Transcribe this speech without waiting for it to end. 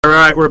All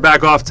right, we're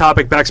back off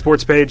topic,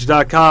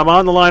 backsportspage.com.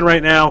 On the line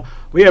right now,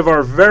 we have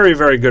our very,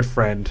 very good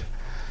friend.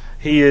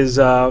 He is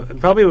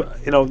probably,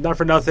 not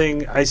for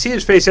nothing. I see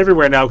his face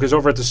everywhere now because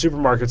over at the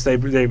supermarkets,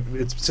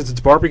 since it's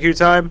barbecue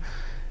time,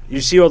 you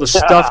see all the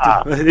stuff.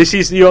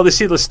 You all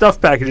see the stuff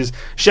packages.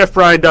 Chef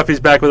Brian Duffy's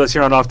back with us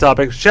here on Off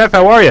Topic. Chef,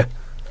 how are you?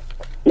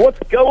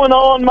 What's going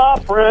on, my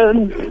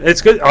friend?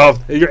 It's good. Oh,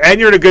 you're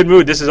in a good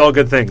mood. This is all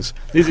good things.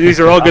 These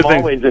are all good things.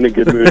 I'm always in a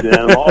good mood,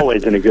 man. I'm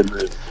always in a good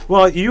mood.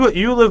 Well,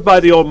 you live by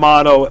the old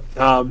motto,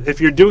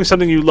 if you're doing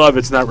something you love,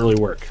 it's not really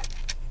work.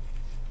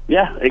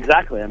 Yeah,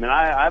 exactly. I mean,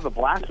 I have a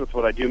blast with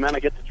what I do, man.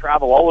 I get to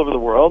travel all over the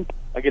world.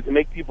 I get to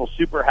make people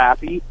super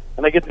happy,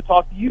 and I get to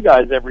talk to you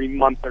guys every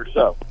month or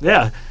so.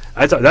 Yeah,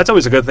 that's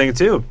always a good thing,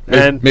 too.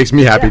 And makes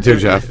me happy, too,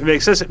 Jeff.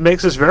 It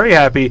makes us very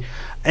happy.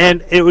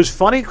 And it was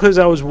funny because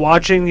I was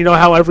watching,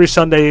 how every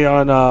Sunday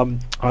on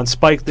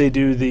Spike they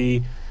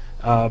do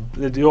all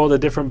the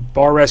different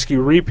bar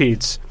rescue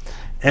repeats.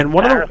 And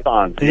one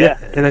marathons, of them, yeah.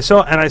 And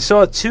I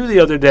saw two the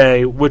other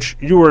day, which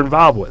you were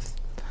involved with.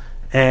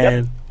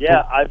 And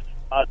yeah, I've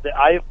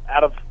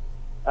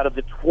out of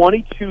the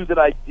 22 that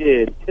I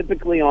did,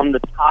 typically on the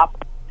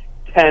top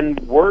 10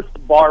 worst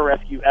bar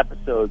rescue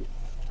episodes,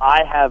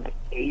 I have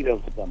 8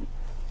 of them.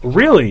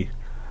 Really?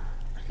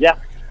 Yeah.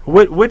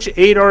 Which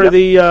 8 are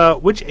the?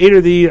 Which 8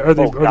 are the?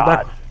 Oh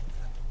God!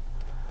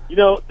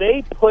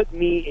 They put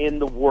me in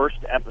the worst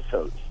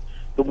episodes,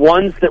 the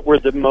ones that were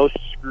the most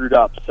screwed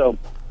up. So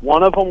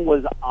one of them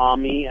was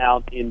Ami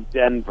out in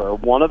Denver.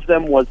 One of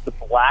them was the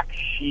Black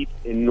Sheep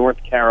in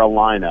North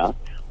Carolina,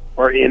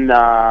 or in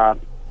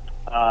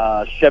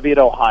Cheviot,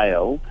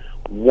 Ohio.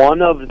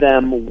 One of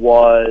them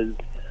was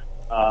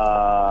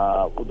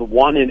the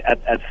one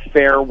at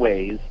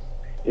Fairways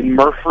in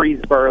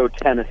Murfreesboro,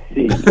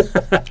 Tennessee.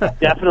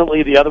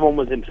 Definitely the other one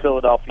was in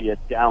Philadelphia,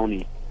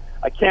 Downey.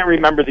 I can't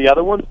remember the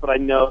other ones, but I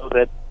know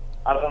that,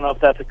 I don't know if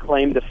that's a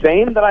claim to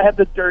fame that I had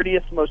the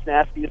dirtiest, most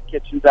nastiest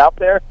kitchens out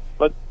there,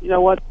 but you know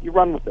what? You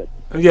run with it.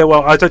 Yeah,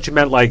 well, I thought you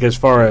meant as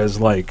far as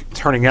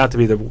turning out to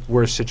be the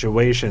worst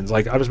situations.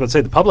 I was about to say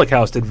the Public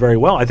House did very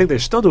well. I think they're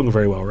still doing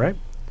very well, right?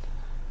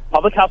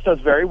 Public House does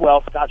very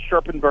well. Scott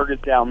Scherpenberg is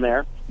down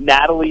there.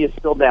 Natalie is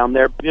still down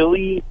there.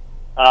 Billy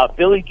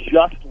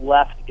just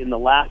left in the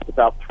last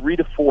about 3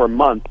 to 4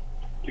 months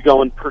to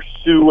go and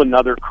pursue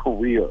another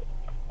career.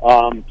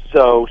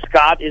 So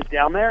Scott is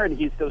down there, and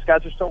those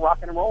guys are still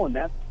rocking and rolling,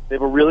 man. They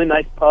have a really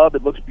nice pub.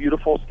 It looks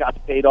beautiful. Scott's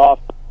paid off,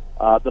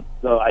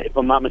 if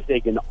I'm not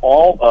mistaken,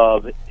 all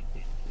of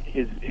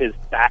his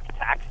back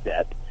tax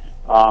debt,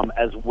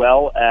 as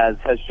well as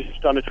has just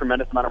done a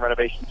tremendous amount of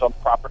renovations on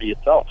the property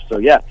itself. So,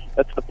 yeah,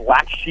 that's the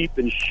Black Sheep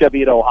in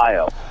Cheviot,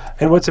 Ohio.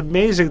 And what's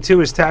amazing,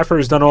 too, is Taffer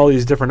has done all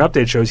these different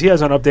update shows. He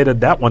hasn't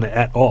updated that one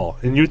at all.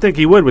 And you'd think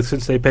he would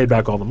since they paid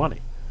back all the money.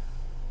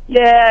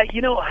 Yeah,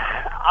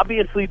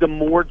 obviously the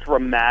more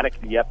dramatic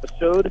the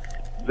episode,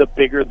 the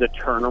bigger the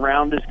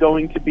turnaround is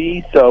going to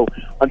be. So,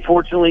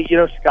 unfortunately,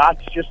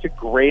 Scott's just a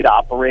great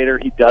operator.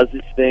 He does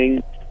his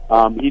thing.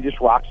 He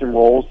just rocks and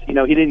rolls. He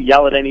didn't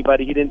yell at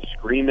anybody. He didn't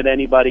scream at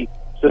anybody.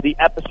 So the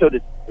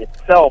episode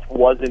itself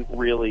wasn't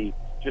really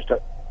just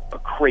a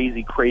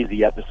crazy,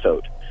 crazy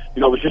episode. It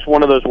was just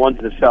one of those ones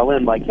that fell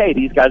in hey,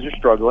 these guys are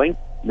struggling.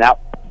 Now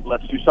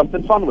let's do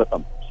something fun with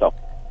them. So,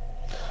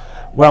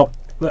 well,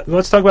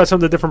 let's talk about some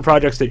of the different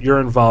projects that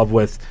you're involved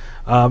with.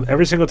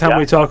 Every single time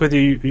we talk with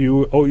you,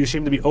 you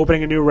seem to be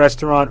opening a new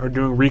restaurant or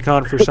doing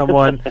recon for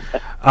someone.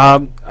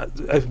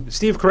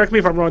 Steve, correct me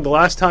if I'm wrong. The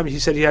last time he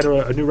said he had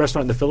a new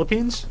restaurant in the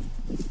Philippines?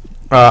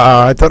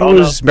 I thought it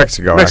was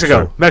Mexico.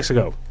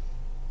 Mexico.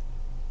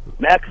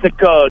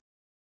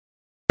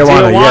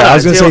 Tijuana. Yeah, I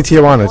was going to say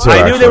Tijuana, too.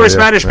 I knew there were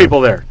Spanish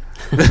people there.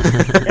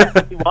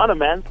 Tijuana,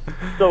 man.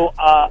 So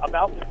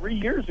about 3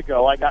 years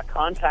ago, I got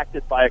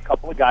contacted by a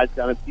couple of guys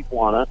down in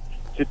Tijuana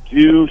to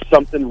do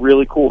something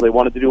really cool. They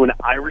wanted to do an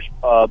Irish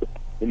pub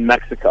in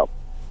Mexico.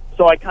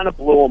 So I kind of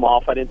blew them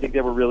off. I didn't think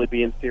they were really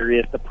being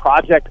serious. The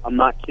project, I'm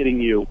not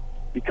kidding you,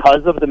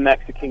 because of the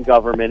Mexican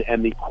government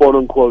and the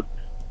quote-unquote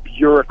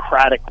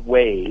bureaucratic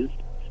ways,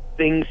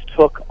 things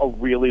took a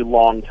really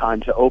long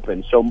time to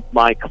open. So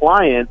my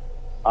client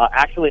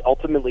actually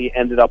ultimately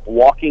ended up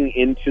walking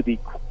into the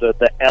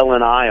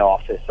L&I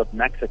office of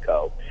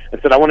Mexico and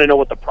said, I want to know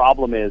what the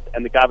problem is.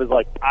 And the guy was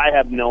like, I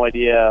have no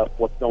idea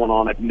what's going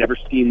on. I've never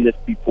seen this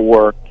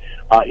before.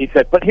 He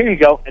said, but here you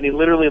go. And he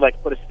literally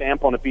put a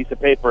stamp on a piece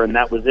of paper, and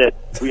that was it.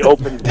 We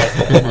opened.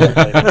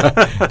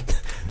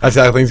 That's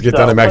how things get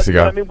done in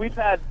Mexico. But, we've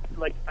had,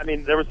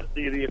 there was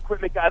the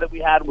equipment guy that we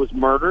had was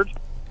murdered.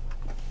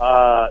 We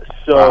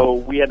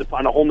had to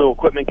find a whole new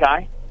equipment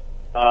guy.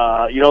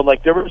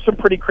 There were some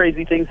pretty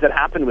crazy things that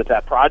happened with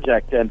that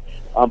project, and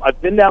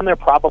I've been down there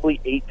probably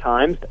 8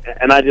 times,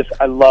 and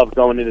I love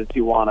going into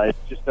Tijuana.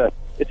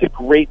 It's a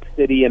great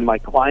city, and my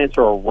clients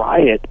are a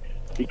riot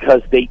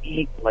because they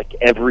eat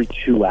every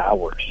 2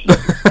 hours.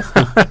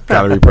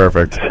 Gotta be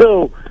perfect.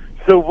 So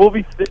we'll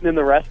be sitting in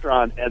the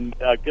restaurant, and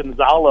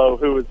Gonzalo,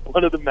 who is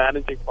one of the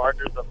managing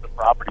partners of the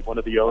property, one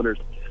of the owners,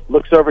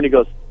 looks over and he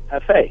goes,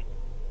 Jefe,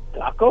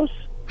 tacos?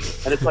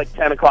 And it's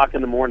 10 o'clock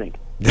in the morning.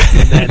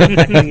 And then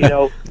next thing you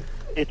know,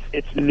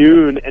 it's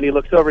noon, and he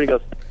looks over and he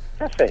goes,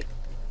 "Cafe,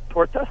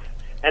 tortas,"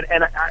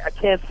 and I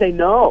can't say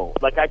no.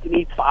 Like, I can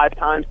eat 5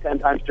 times, 10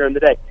 times during the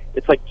day.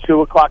 It's like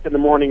 2:00 in the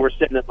morning. We're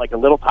sitting at like a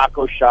little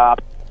taco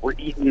shop. We're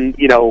eating,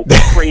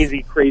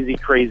 crazy, crazy,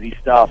 crazy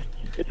stuff.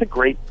 It's a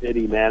great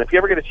city, man. If you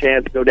ever get a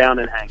chance, go down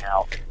and hang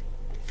out.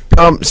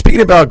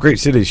 Speaking about great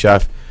cities,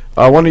 Chef,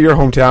 one of your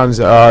hometowns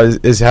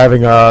is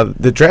having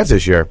the draft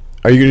this year.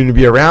 Are you going to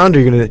be around? Are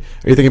you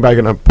thinking about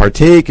going to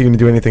partake? Are you going to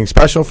do anything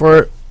special for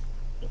it?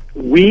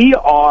 We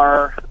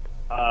are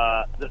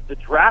the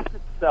draft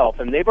itself,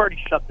 and they've already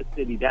shut the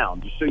city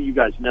down. Just so you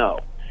guys know,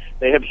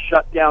 they have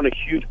shut down a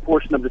huge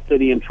portion of the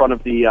city in front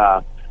of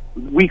the.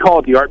 We call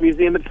it the Art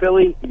Museum in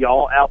Philly.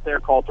 Y'all out there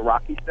call it the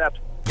Rocky Steps.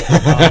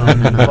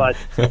 But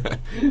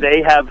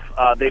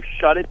they've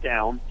shut it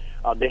down.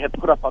 They have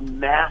put up a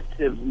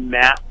massive,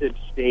 massive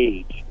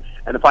stage.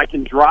 And if I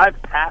can drive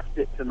past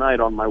it tonight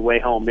on my way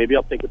home, maybe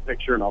I'll take a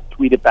picture and I'll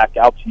tweet it back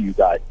out to you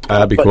guys.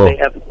 That'd be cool. But they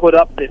have put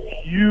up this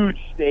huge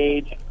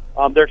stage.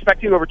 They're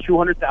expecting over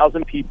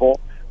 200,000 people.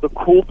 The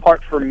cool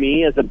part for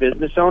me as a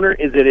business owner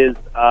is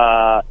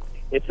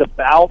it's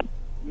about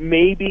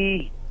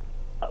maybe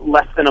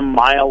less than a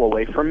mile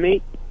away from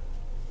me.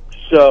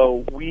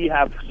 So we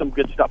have some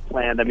good stuff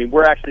planned. I mean,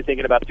 we're actually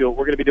thinking about we're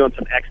going to be doing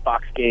some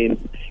Xbox games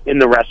in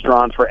the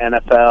restaurant for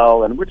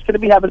NFL, and we're just going to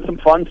be having some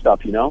fun stuff,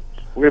 We're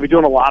going to be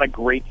doing a lot of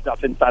great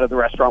stuff inside of the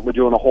restaurant. We're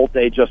doing a whole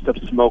day just of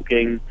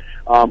smoking.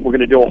 We're going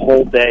to do a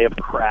whole day of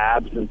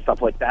crabs and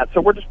stuff like that.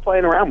 So we're just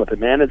playing around with it,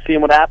 man, and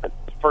seeing what happens.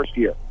 First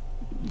year.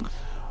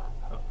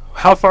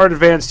 How far in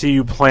advance do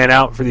you plan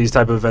out for these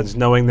type of events,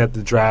 knowing that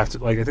the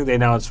draft, like I think they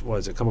announced,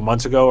 a couple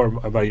months ago or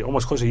about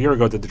almost close to a year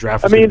ago that the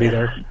draft was going to be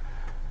there?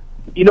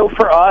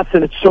 For us,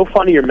 and it's so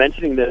funny you're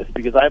mentioning this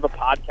because I have a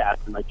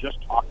podcast and I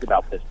just talked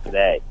about this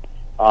today.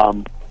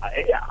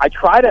 I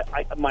try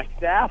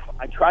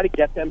to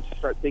get them to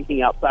start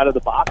thinking outside of the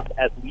box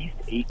at least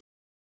 8,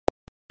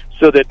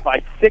 so that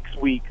by 6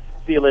 weeks,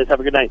 see you, Liz, have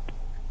a good night.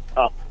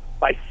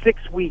 By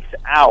 6 weeks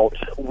out,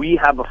 we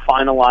have a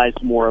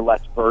finalized, more or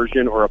less,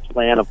 version or a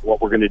plan of what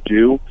we're going to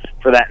do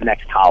for that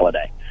next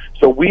holiday.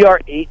 So we are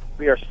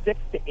 6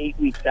 to 8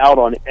 weeks out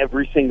on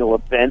every single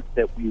event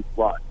that we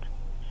run.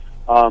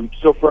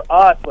 So for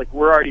us, like,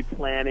 we're already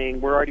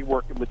planning, we're already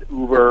working with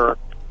Uber.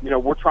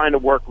 We're trying to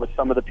work with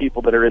some of the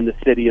people that are in the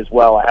city as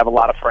well. I have a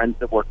lot of friends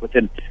that work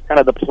within kind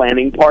of the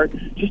planning part,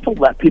 just to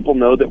let people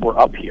know that we're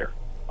up here.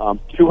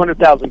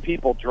 200,000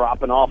 people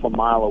dropping off a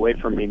mile away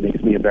from me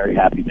makes me a very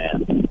happy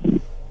man.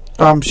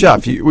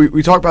 Chef,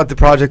 we talked about the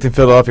project in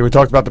Philadelphia. We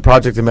talked about the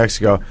project in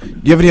Mexico.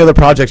 Do you have any other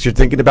projects you're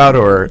thinking about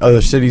or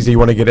other cities that you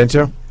want to get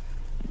into?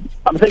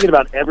 I'm thinking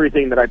about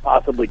everything that I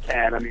possibly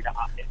can. I mean,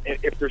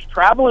 if there's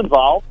travel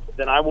involved,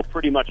 then I will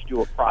pretty much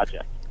do a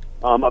project.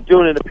 I'm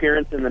doing an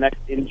appearance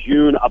in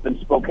June up in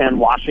Spokane,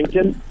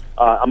 Washington.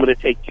 I'm going to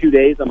take 2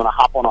 days. I'm going to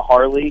hop on a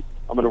Harley.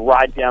 I'm going to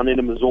ride down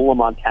into Missoula,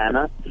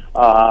 Montana.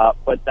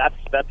 But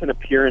that's an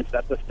appearance.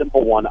 That's a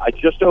simple one. I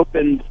just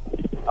opened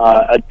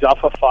a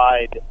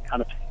Duffified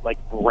kind of like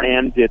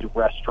branded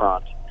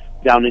restaurant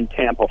down in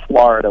Tampa,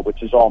 Florida,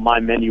 which is all my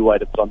menu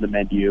items on the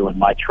menu and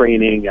my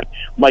training. And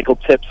Michael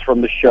Tips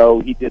from the show,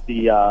 he did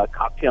the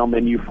cocktail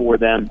menu for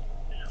them.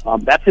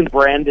 That's in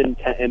Brandon,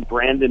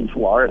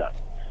 Florida.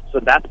 So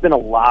that's been a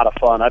lot of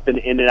fun. I've been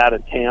in and out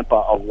of Tampa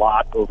a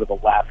lot over the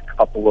last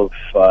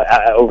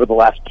over the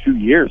last 2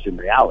 years in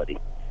reality.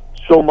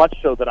 So much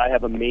so that I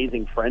have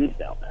amazing friends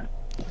down there.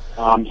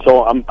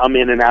 So I'm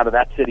in and out of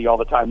that city all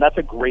the time. That's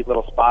a great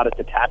little spot. It's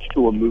attached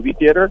to a movie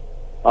theater.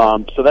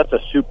 So that's a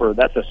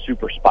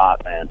super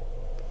spot, man.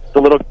 It's a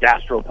little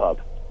gastropub.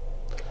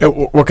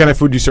 What kind of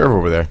food do you serve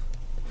over there?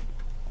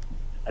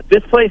 At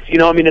this place,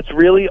 it's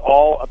really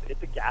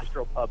it's a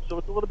gastropub, so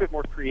it's a little bit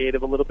more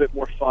creative, a little bit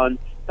more fun,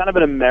 kind of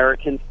an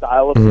American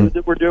style of food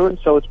that we're doing,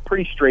 so it's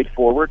pretty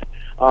straightforward.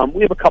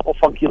 We have a couple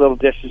funky little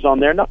dishes on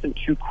there, nothing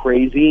too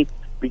crazy,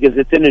 because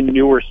it's in a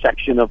newer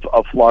section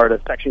of Florida,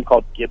 a section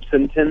called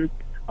Gibsonton,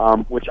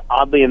 which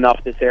oddly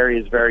enough, this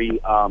area is very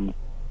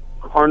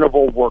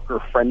carnival worker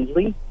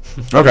friendly,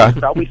 okay,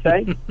 shall we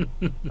say.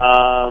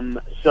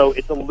 So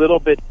it's a little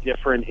bit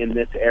different in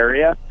this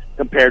area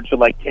compared to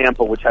like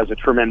Tampa, which has a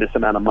tremendous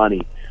amount of money.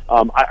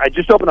 I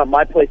just opened up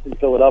my place in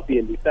Philadelphia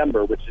in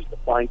December, which is the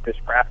Flying Fish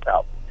Craft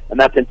House, and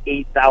that's an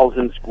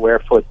 8,000 square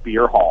foot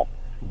beer hall.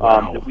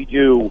 Wow. That we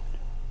do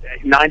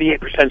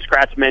 98%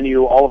 scratch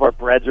menu. All of our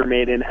breads are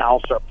made in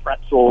house. Our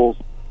pretzels,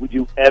 we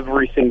do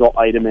every single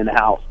item in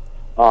house,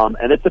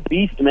 and it's a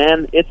beast,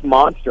 man. It's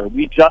monster. Let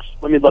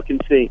me look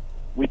and see.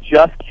 We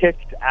just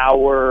kicked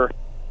our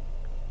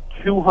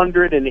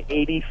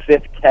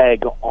 285th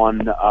keg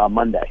on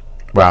Monday.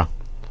 Wow.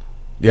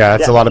 Yeah,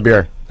 that's a lot of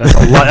beer. That's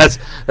a lot.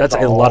 That's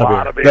a lot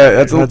of beer.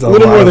 That's a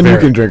little more than you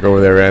can drink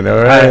over there,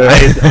 Rando. Right?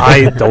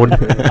 I don't.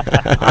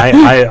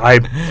 I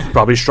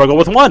probably struggle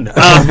with one.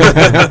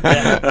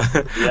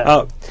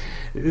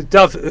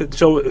 Duff.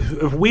 So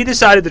if we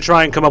decided to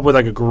try and come up with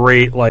like a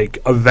great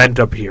event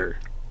up here,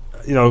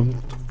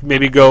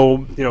 maybe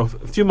go a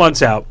few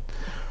months out,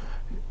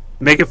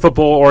 make it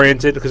football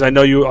oriented because I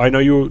know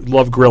you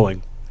love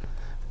grilling.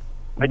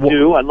 I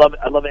do. I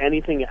love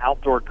anything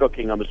outdoor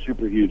cooking. I'm a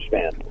super huge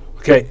fan.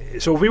 Okay,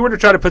 so if we were to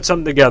try to put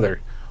something together,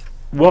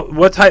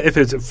 what type? If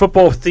it's a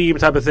football theme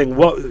type of thing,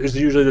 what is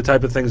usually the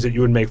type of things that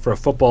you would make for a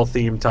football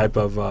theme type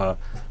of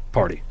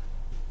party?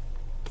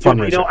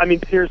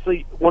 Fundraiser.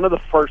 Seriously, one of the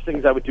first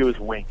things I would do is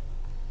wings.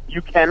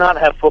 You cannot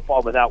have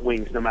football without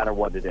wings, no matter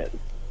what it is.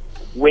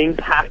 Wings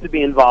have to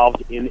be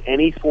involved in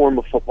any form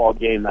of football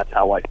game. That's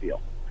how I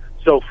feel.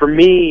 So for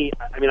me,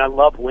 I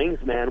love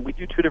wings, man. We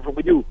do 10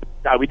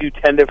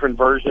 different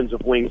versions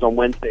of wings on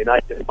Wednesday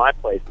nights at my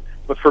place.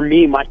 But for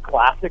me, my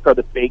classic are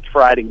the baked,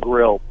 fried, and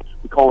grilled.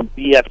 We call them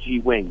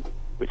BFG wings,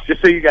 which,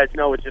 just so you guys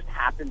know, it just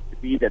happens to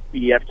be that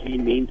BFG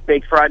means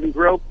baked, fried, and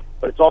grilled,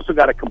 but it's also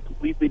got a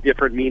completely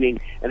different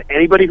meaning. And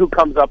anybody who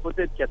comes up with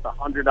it gets a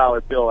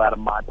 $100 bill out of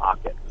my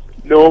pocket.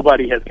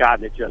 Nobody has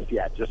gotten it just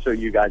yet, just so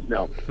you guys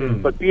know.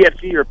 But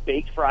BFG are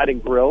baked, fried,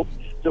 and grilled.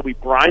 So we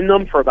brine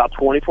them for about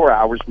 24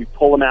 hours. We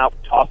pull them out,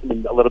 toss them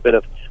in a little bit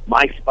of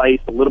my spice,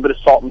 a little bit of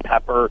salt and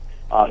pepper,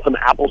 some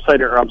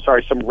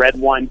some red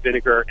wine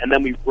vinegar, and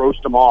then we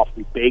roast them off.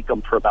 We bake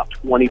them for about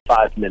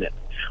 25 minutes.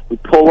 We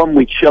pull them,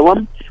 we chill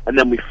them, and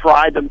then we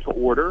fry them to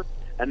order.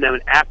 And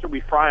then after we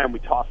fry them, we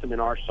toss them in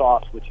our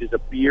sauce, which is a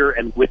beer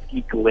and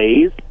whiskey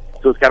glaze.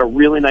 So it's got a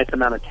really nice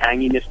amount of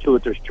tanginess to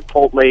it. There's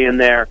chipotle in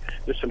there.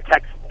 There's some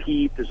Texas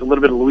Pete. There's a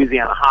little bit of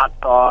Louisiana hot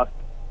sauce.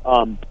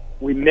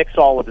 We mix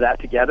all of that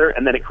together,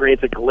 and then it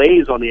creates a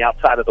glaze on the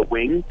outside of the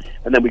wing,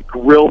 and then we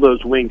grill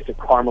those wings to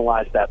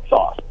caramelize that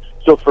sauce.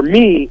 So for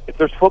me, if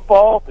there's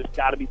football, there's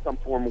got to be some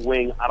form of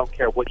wing. I don't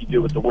care what you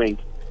do with the wings.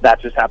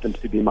 That just happens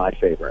to be my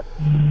favorite.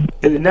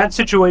 And in that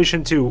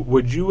situation, too,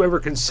 would you ever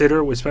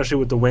consider, especially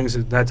with the wings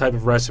and that type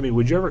of recipe,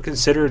 would you ever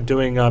consider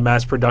doing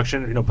mass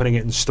production, putting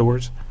it in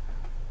stores?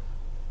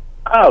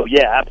 Oh,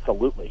 yeah,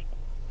 absolutely.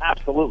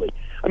 Absolutely.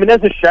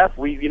 As a chef,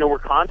 we're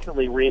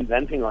constantly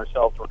reinventing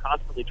ourselves. We're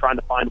constantly trying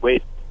to find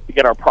ways to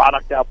get our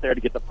product out there,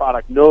 to get the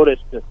product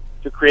noticed,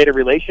 to create a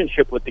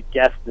relationship with the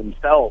guests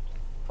themselves.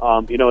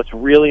 It's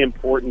really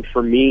important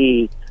for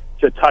me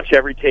to touch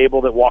every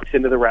table that walks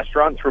into the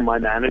restaurant through my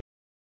manager.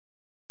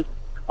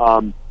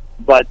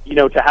 But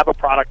to have a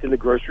product in the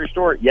grocery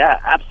store, yeah,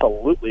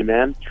 absolutely,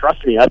 man.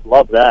 Trust me, I'd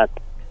love that.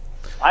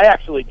 I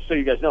actually, so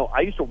you guys know,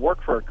 I used to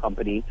work for a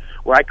company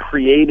where I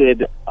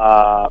created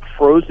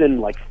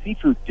frozen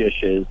seafood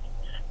dishes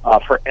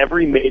for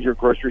every major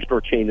grocery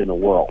store chain in the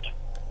world.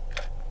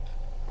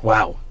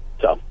 Wow.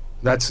 So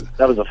that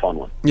was a fun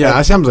one. Yeah,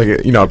 that sounds like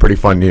a pretty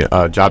fun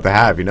job to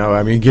have.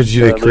 It gives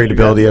you the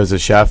creativity as a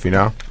chef.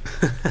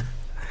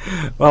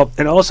 Well,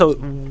 and also,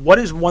 what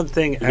is one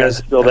thing you guys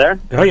still there?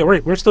 Oh yeah,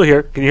 we're still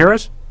here. Can you hear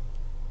us?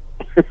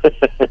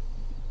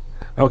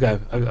 Okay.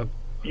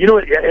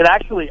 It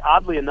actually,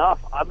 oddly enough,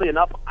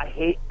 I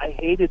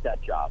hated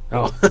that job.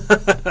 Oh.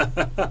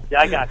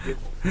 Yeah, I got you.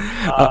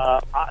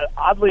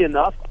 Oddly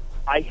enough,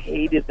 I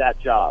hated that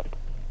job.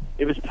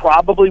 It was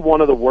probably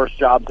one of the worst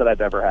jobs that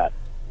I've ever had.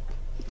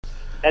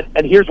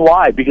 And here's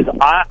why, because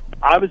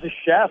I was a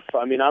chef.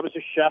 I was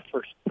a chef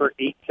for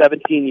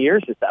 17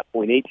 years at that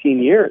point,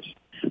 18 years.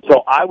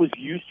 So I was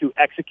used to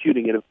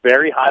executing at a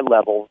very high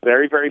level,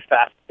 very, very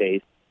fast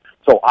pace.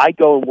 So I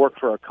go and work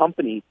for a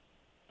company.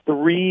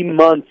 3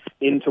 months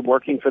into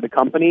working for the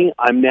company,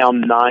 I'm now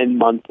 9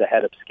 months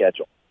ahead of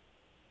schedule.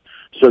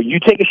 So you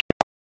take a chef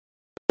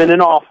in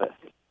an office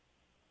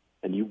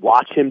and you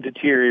watch him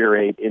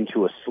deteriorate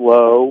into a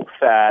slow,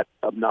 fat,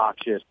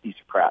 obnoxious piece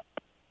of crap.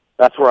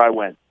 That's where I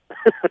went.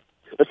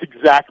 That's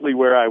exactly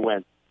where I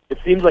went. It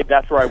seems like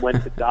that's where I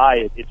went to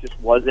die. It just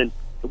wasn't.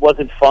 It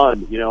wasn't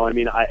fun.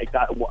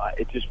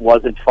 It just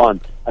wasn't fun.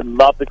 I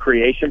love the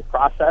creation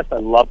process. I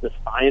love the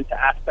science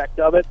aspect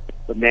of it.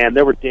 But man,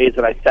 there were days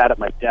that I sat at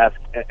my desk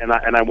and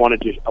I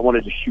wanted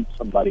to shoot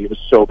somebody. It was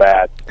so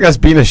bad. I guess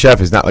being a chef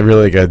is not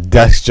really a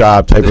desk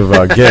job type of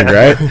gig,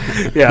 right?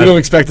 Yeah. You don't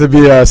expect to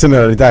be sitting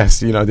at a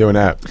desk, doing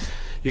that.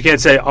 You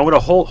can't say, I'm going to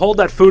hold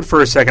that food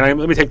for a second.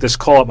 Let me take this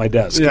call at my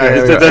desk.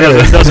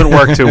 It doesn't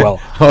work too well.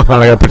 Hold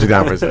on, I got to put you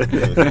down for a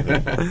second.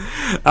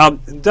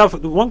 Duff,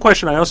 one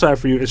question I also have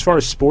for you, as far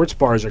as sports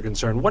bars are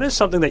concerned, what is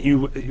something that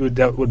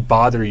that would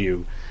bother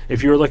you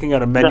if you were looking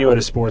at a menu at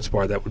a sports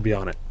bar that would be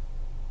on it?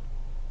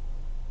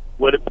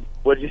 What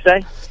did you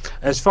say?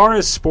 As far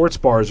as sports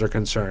bars are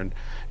concerned,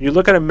 you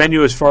look at a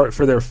menu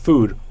for their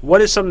food.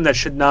 What is something that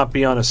should not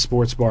be on a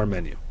sports bar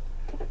menu?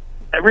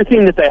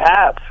 Everything that they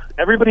have.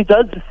 Everybody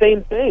does the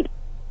same thing.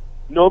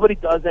 Nobody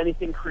does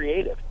anything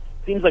creative.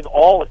 Seems like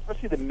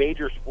especially the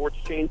major sports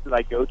chains that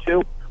I go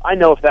to, I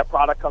know if that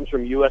product comes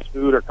from U.S.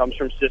 Food or comes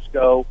from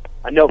Cisco.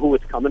 I know who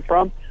it's coming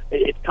from.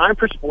 It's time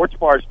for sports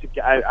bars to.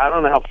 I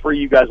don't know how free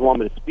you guys want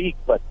me to speak,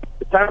 but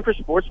it's time for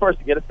sports bars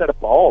to get a set of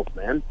balls,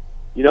 man.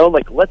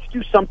 Let's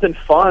do something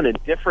fun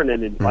and different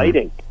and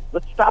inviting. Mm-hmm.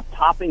 Let's stop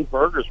topping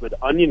burgers with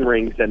onion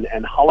rings and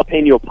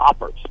jalapeno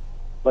poppers.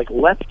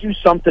 Let's do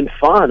something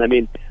fun.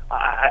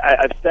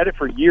 I've said it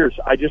for years.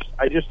 I just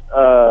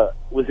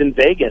was in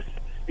Vegas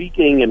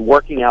speaking and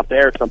working out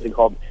there at something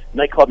called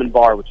Nightclub and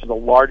Bar, which is the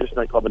largest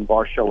nightclub and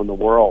bar show in the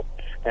world.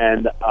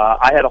 And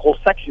I had a whole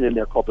section in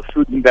there called the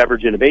Food and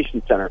Beverage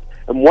Innovation Center.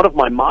 And one of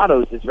my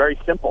mottos is very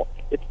simple.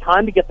 It's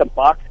time to get the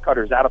box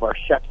cutters out of our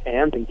chef's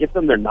hands and give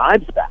them their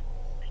knives back.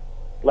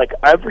 Like,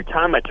 every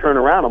time I turn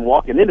around, I'm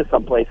walking into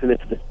someplace, and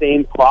it's the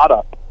same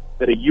product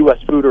that a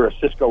U.S. Food or a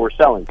Cisco are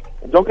selling.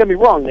 And don't get me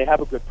wrong, they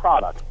have a good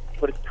product.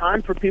 But it's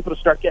time for people to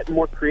start getting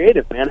more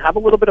creative, man. Have a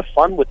little bit of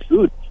fun with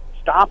food.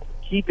 Stop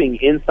keeping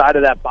inside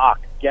of that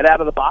box. Get out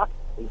of the box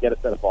and get a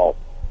set of balls.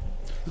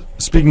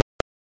 Speaking of,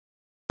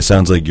 it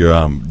sounds like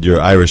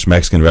your Irish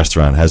Mexican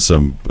restaurant has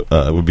some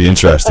would be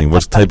interesting.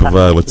 What type of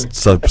what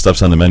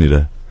stuff's on the menu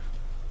there?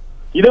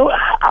 You know,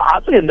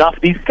 oddly enough,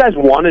 these guys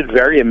wanted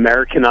very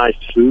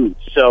Americanized food.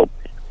 So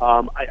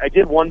I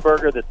did one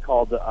burger that's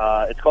called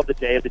it's called the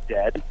Day of the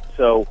Dead.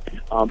 So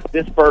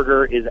this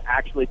burger is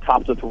actually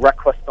topped with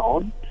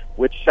requesón,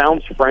 which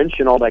sounds French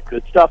and all that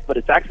good stuff, but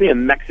it's actually a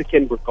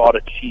Mexican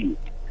ricotta cheese.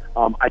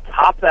 I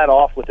top that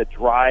off with a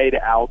dried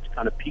out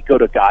kind of pico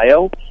de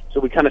gallo. So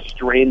we kind of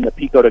strain the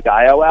pico de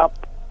gallo out,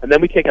 and then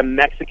we take a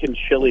Mexican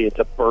chili. It's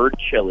a bird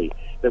chili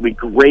that we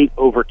grate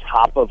over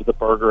top of the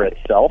burger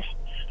itself.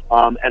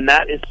 And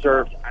that is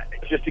served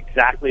just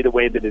exactly the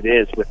way that it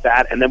is with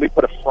that. And then we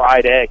put a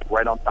fried egg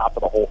right on top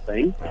of the whole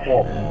thing.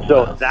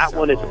 So that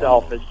one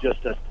itself is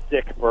just a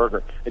sick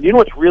burger. And you know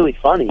what's really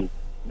funny?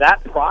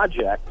 That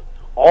project,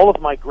 all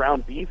of my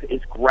ground beef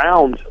is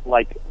ground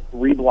like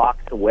 3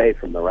 blocks away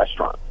from the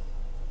restaurant.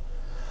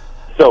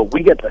 So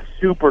we get the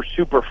super,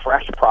 super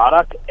fresh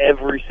product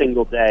every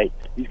single day.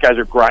 These guys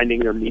are grinding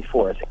their meat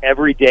for us.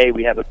 Every day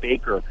we have a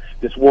baker,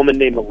 this woman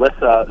named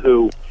Melissa,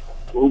 who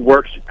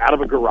works out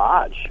of a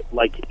garage,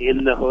 like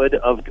in the hood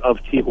of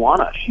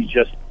Tijuana.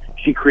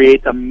 She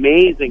creates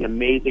amazing,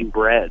 amazing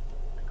bread.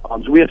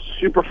 So we have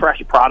super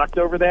fresh product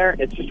over there.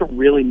 It's just a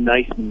really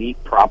nice,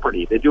 neat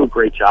property. They do a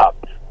great job.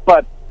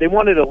 But they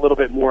wanted a little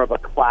bit more of a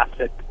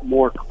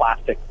more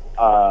classic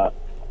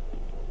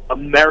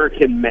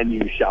American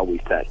menu, shall we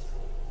say.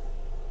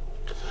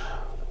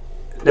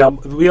 Now,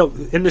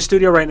 in the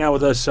studio right now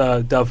with us,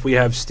 Duff, we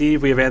have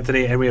Steve, we have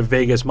Anthony, and we have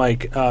Vegas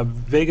Mike.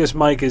 Vegas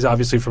Mike is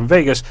obviously from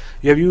Vegas.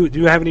 Do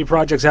you have any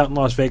projects out in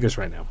Las Vegas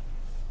right now?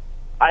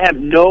 I have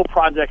no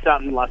projects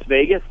out in Las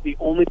Vegas. The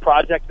only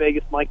project,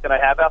 Vegas Mike, that I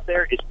have out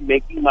there is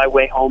making my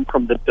way home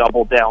from the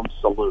Double Down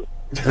Saloon.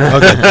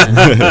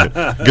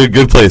 Okay.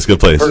 good place.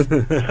 Dude,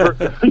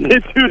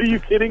 are you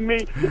kidding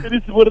me? It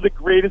is one of the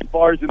greatest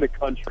bars in the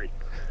country.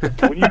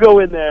 When you go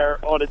in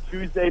there on a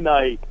Tuesday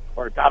night,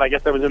 or God, I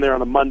guess I was in there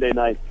on a Monday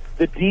night,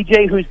 the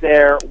DJ who's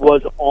there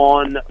was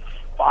on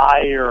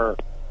fire.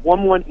 One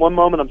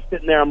moment I'm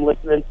sitting there, I'm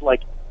listening to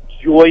like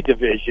Joy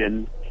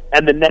Division,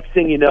 and the next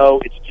thing you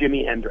know, it's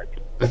Jimi Hendrix.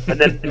 And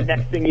then the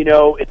next thing you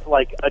know, it's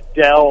like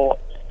Adele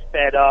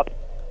sped up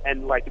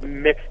and like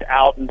mixed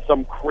out in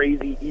some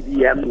crazy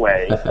EDM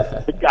way.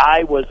 The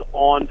guy was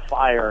on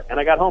fire, and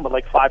I got home at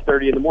like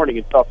 5:30 in the morning.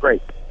 It felt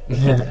great.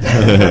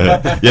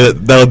 Yeah,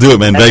 that'll do it,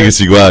 man.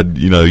 Vegas, you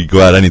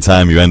go out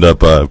anytime. You end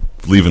up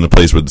leaving the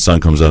place where the sun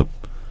comes up.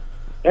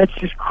 That's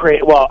just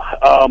crazy. Well,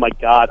 oh my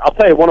God! I'll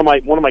tell you, one of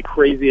my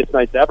craziest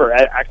nights ever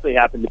actually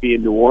happened to be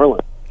in New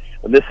Orleans,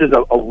 and this is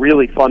a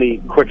really funny,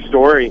 quick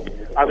story.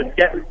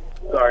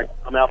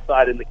 I'm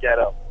outside in the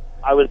ghetto.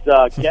 I was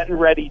getting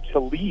ready to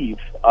leave.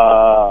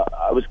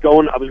 I was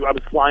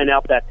flying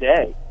out that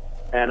day,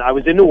 and I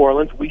was in New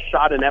Orleans. We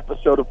shot an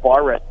episode of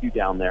Bar Rescue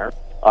down there.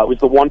 It was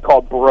the one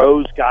called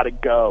Bros Gotta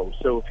Go.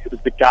 So it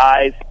was the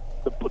guys,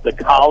 the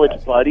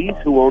college buddies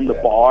who owned the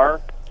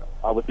bar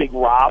with Big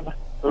Rob.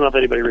 I don't know if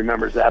anybody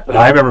remembers that, but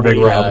I remember Big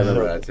Rob. I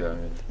remember that too.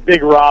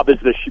 Big Rob is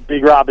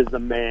the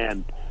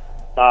man.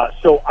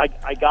 So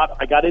I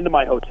got into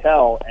my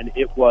hotel, and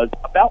it was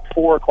about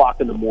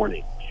 4:00 in the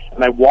morning.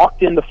 And I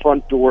walked in the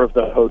front door of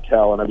the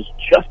hotel, and I was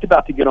just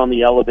about to get on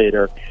the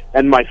elevator,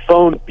 and my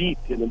phone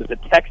beeped, and it was a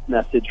text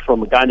message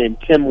from a guy named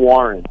Tim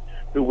Warren,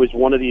 who was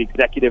one of the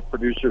executive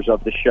producers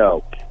of the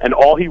show. And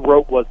all he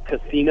wrote was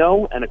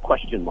casino and a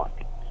question mark.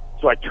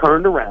 So I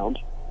turned around,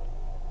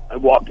 I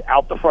walked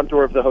out the front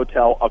door of the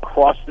hotel,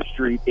 across the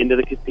street into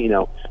the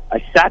casino.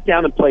 I sat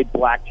down and played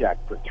blackjack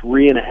for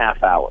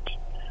 3.5 hours.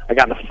 I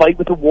got in a fight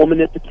with a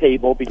woman at the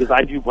table because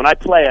when I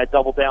play, I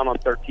double down on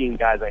 13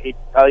 guys. I hate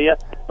to tell you,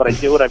 but I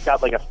do it. I've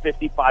got like a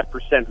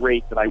 55%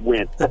 rate that I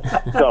win.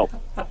 So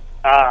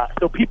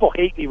people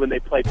hate me when they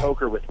play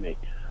poker with me,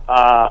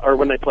 or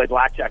when they play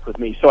blackjack with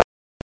me. So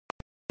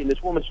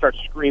this woman starts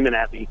screaming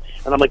at me,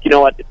 and I'm like, you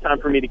know what? It's time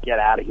for me to get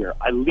out of here.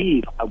 I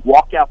leave. I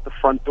walk out the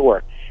front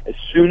door. As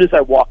soon as I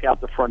walk out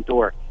the front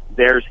door,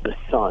 there's the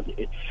sun.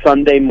 It's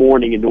Sunday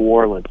morning in New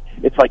Orleans.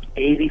 It's like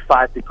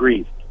 85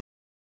 degrees.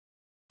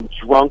 I'm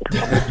drunk,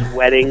 I'm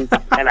sweating,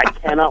 and I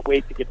cannot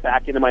wait to get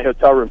back into my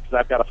hotel room because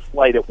I've got a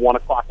flight at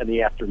 1:00 in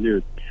the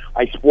afternoon.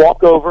 I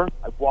walk over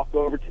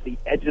to the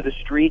edge of the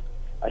street.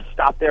 I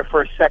stop there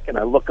for a second.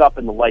 I look up,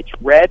 and the light's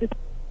red.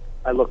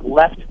 I look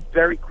left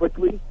very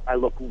quickly. I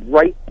look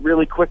right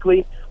really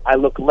quickly. I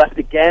look left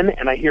again,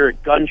 and I hear a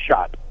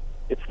gunshot.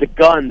 It's the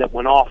gun that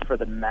went off for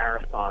the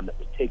marathon that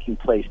was taking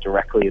place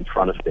directly in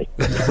front of me.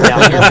 Now,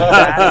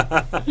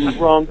 that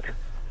drunk,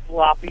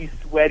 sloppy,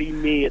 sweaty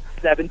me at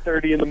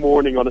 7:30 in the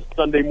morning on a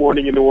Sunday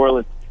morning in New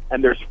Orleans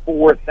and there's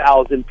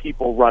 4,000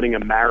 people running a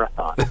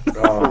marathon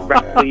Oh,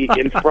 directly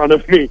in front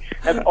of me.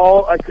 And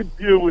all I could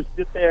do was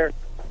sit there,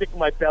 stick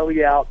my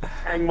belly out,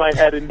 hang my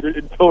head in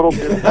total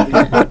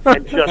disbelief,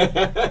 and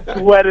just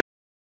sweat it.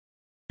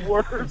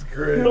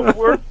 The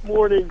worst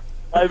morning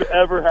I've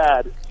ever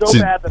had. So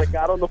bad that I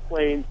got on the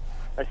plane,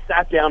 I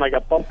sat down, I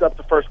got bumped up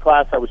to first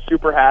class. I was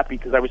super happy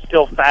because I was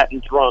still fat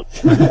and drunk.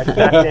 I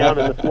sat down,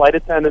 and the flight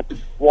attendant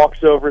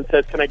walks over and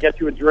says, "Can I get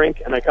you a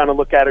drink?" And I kind of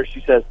look at her.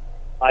 She says,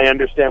 "I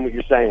understand what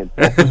you're saying."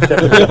 Just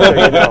so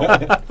you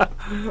know,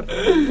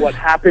 what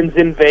happens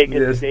in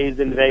Vegas stays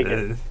in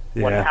Vegas.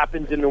 What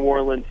happens in New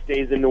Orleans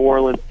stays in New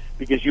Orleans,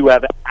 because you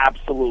have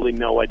absolutely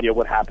no idea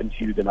what happened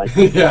to you the night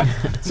before. Yeah,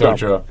 so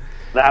true.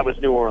 That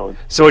was New Orleans.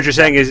 So what you're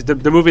saying is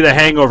the movie The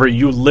Hangover,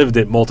 you lived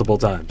it multiple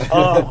times.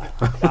 Oh,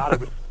 God,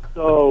 it was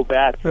so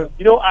bad.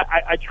 You know,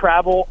 I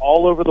travel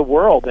all over the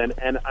world,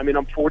 and I mean,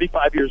 I'm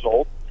 45 years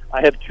old.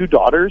 I have 2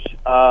 daughters,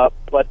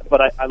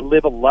 but I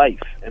live a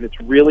life, and it's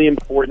really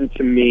important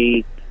to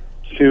me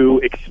to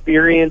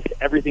experience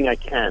everything I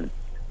can.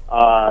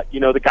 You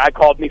know, the guy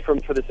called me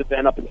for this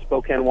event up in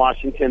Spokane,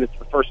 Washington. It's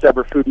the first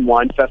ever food and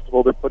wine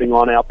festival they're putting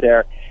on out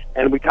there,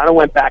 and we kind of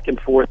went back and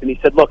forth, and he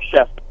said, "Look,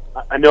 Chef,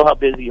 I know how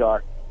busy you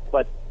are,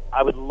 but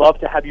I would love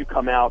to have you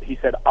come out." He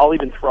said, "I'll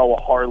even throw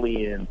a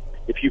Harley in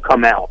if you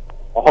come out.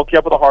 I'll hook you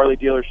up with a Harley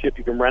dealership.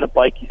 You can rent a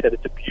bike." He said,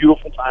 "It's a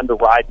beautiful time to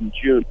ride in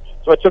June."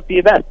 So I took the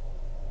event.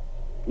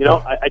 You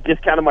know, I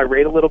discounted my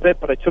rate a little bit,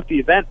 but I took the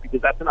event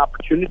because that's an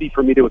opportunity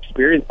for me to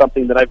experience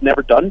something that I've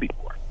never done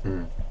before.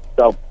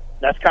 So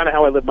that's kind of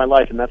how I live my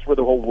life, and that's where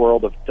the whole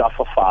world of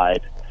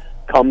Duffified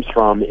comes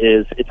from.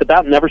 It's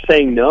about never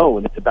saying no,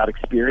 and it's about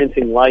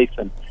experiencing life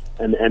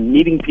and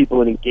meeting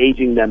people and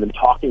engaging them and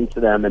talking to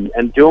them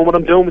and doing what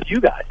I'm doing with you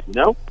guys, you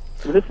know?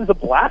 I mean, this is a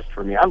blast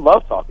for me. I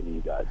love talking to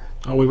you guys.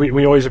 Oh,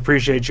 we always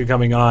appreciate you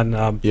coming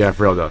on. Yeah,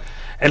 for real though.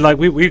 And like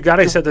we got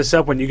to set this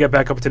up when you get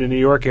back up to the New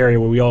York area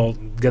where we all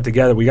get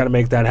together. We got to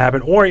make that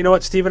happen. Or you know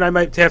what, Steve and I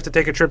might have to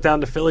take a trip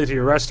down to Philly to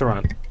your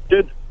restaurant.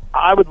 Dude,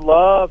 I would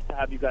love to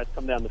have you guys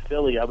come down to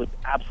Philly. I would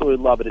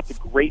absolutely love it. It's a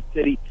great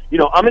city. You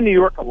know, I'm in New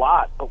York a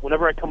lot, but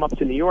whenever I come up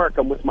to New York,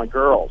 I'm with my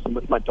girls. I'm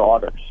with my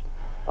daughters.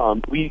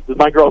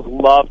 My girls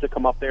love to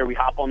come up there. We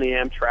hop on the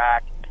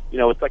Amtrak. You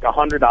know, it's like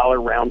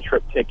 $100 round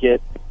trip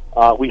ticket.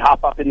 We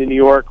hop up into New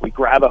York. We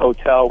grab a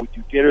hotel. We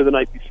do dinner the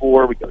night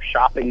before. We go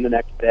shopping the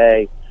next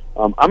day.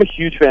 I'm a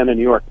huge fan of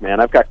New York, man.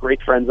 I've got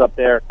great friends up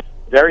there.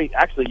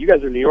 Actually, you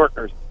guys are New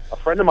Yorkers. A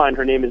friend of mine,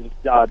 her name is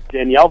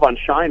Danielle Von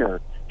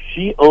Shiner.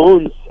 She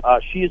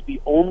is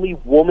the only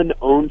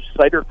woman-owned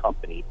cider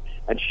company,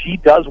 and she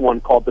does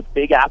one called the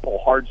Big Apple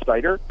Hard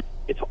Cider.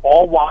 It's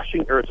all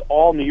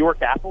New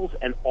York apples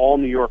and all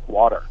New York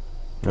water.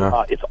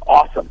 Yeah. It's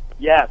awesome.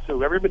 Yeah,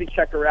 so everybody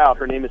check her out.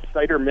 Her name is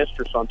Cider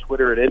Mistress on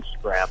Twitter and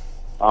Instagram.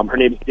 Her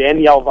name is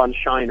Danielle Von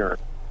Shiner.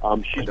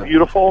 She's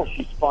beautiful,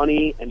 she's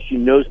funny, and she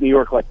knows New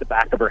York like the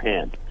back of her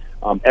hand.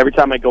 Every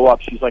time I go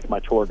up, she's like my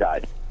tour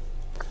guide.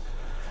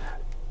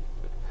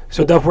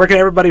 So, Duff, where can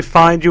everybody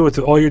find you with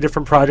all your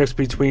different projects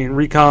between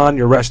Recon,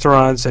 your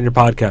restaurants, and your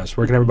podcast?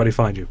 Where can everybody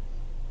find you?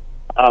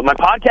 My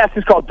podcast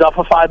is called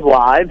Duffified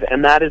Live,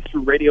 and that is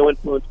through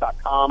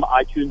RadioInfluence.com,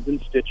 iTunes,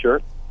 and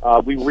Stitcher.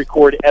 We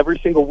record every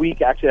single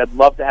week. Actually, I'd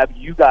love to have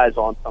you guys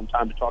on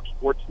sometime to talk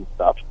sports and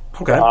stuff.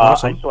 Okay,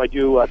 awesome. So I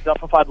do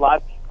Duffified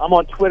Live. I'm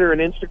on Twitter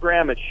and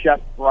Instagram at Chef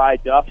Bry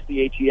Duff,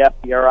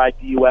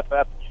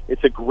 ChefBriduff.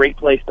 It's a great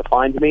place to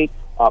find me.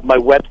 My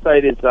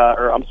website is,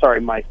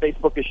 my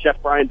Facebook is Chef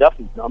Brian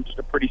Duffy. I'm just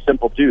a pretty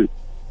simple dude.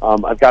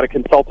 I've got a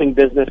consulting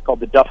business called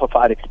the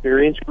Duffified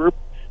Experience Group.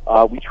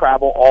 We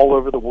travel all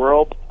over the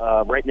world.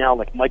 Right now,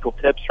 like Michael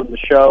Tips from the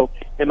show,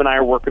 him and I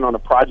are working on a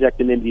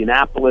project in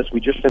Indianapolis. We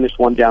just finished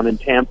one down in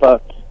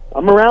Tampa.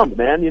 I'm around,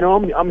 man. You know,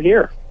 I'm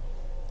here.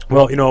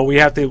 Well, you know, we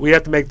have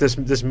to make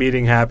this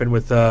meeting happen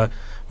with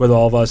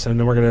all of us, and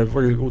then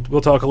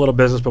we'll talk a little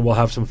business, but we'll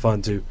have some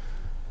fun too.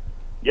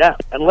 Yeah,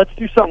 and let's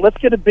do something. Let's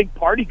get a big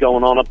party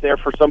going on up there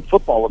for some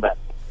football event.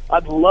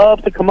 I'd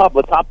love to come up.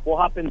 We'll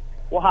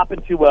hop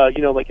into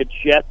like a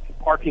Jets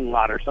parking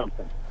lot or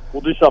something.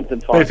 We'll do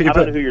something fun. I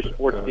don't know who your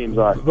sports teams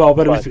are. Well,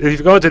 but if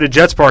you go into the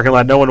Jets parking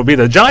lot, no one will be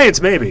there. The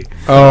Giants, maybe.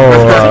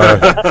 Oh.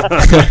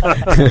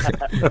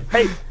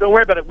 Hey, don't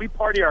worry about it. We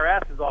party our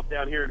asses off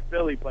down here in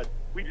Philly, but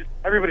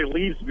everybody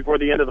leaves before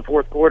the end of the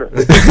fourth quarter,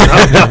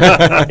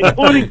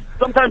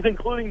 sometimes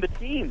including the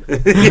team.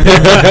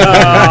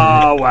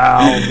 Oh,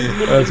 wow.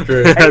 That's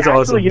great. Hey, That's actually,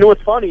 awesome. You know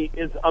what's funny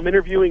is I'm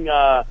interviewing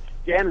Dan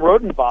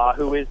Rodenbaugh,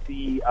 who is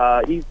he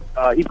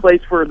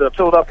plays for the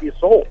Philadelphia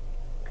Soul.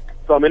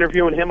 So I'm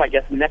interviewing him, I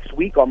guess, next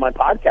week on my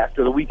podcast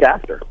or the week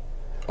after.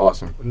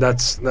 Awesome.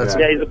 That's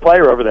Yeah, he's a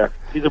player over there.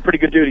 He's a pretty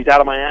good dude. He's out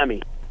of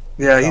Miami.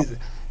 Yeah,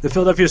 the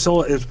Philadelphia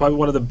Soul is probably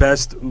one of the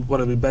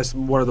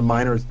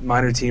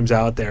minor teams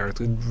out there.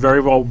 It's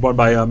very well run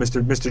by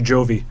Mr.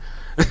 Jovi,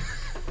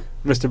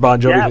 Mr.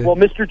 Bon Jovi. Yeah, well,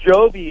 Mr.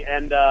 Jovi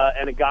and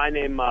a guy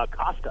named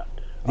Costa.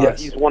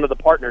 Yes. He's one of the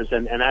partners,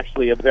 and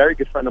actually a very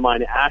good friend of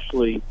mine,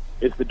 Ashley,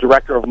 is the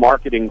director of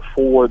marketing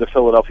for the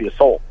Philadelphia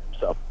Soul.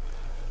 So.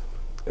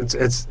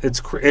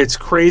 It's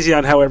crazy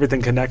on how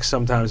everything connects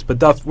sometimes. But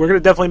Duff, we're gonna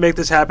definitely make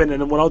this happen.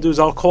 And what I'll do is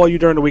I'll call you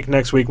during the week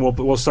next week, and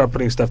we'll start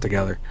putting stuff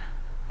together.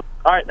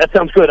 All right, that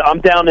sounds good. I'm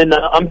down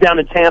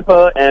in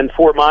Tampa and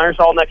Fort Myers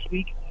all next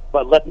week.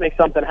 But let's make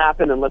something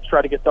happen, and let's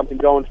try to get something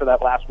going for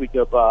that last week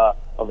of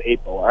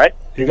April. All right.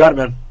 You got it,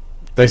 man.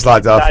 Thanks a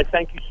lot, Duff. Guys,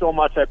 thank you so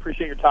much. I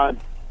appreciate your time.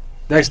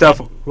 Thanks,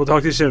 Duff. We'll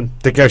talk to you soon.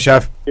 Take care,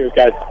 Chef. Cheers,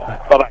 guys.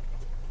 Bye-bye.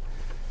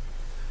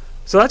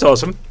 So that's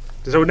awesome.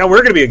 So now we're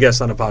going to be a guest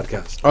on a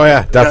podcast. Oh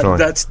yeah, definitely.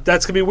 That's going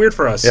to be weird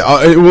for us.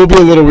 Yeah, it will be a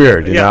little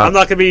weird. You know? I'm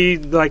not going to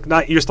be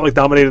not used to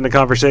dominating the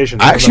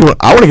conversation. I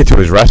want to get to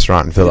his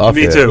restaurant in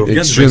Philadelphia. Me too. You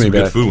guys bring Extremely some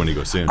good bad. food when you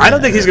go see him. I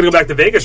don't think he's going to go back to Vegas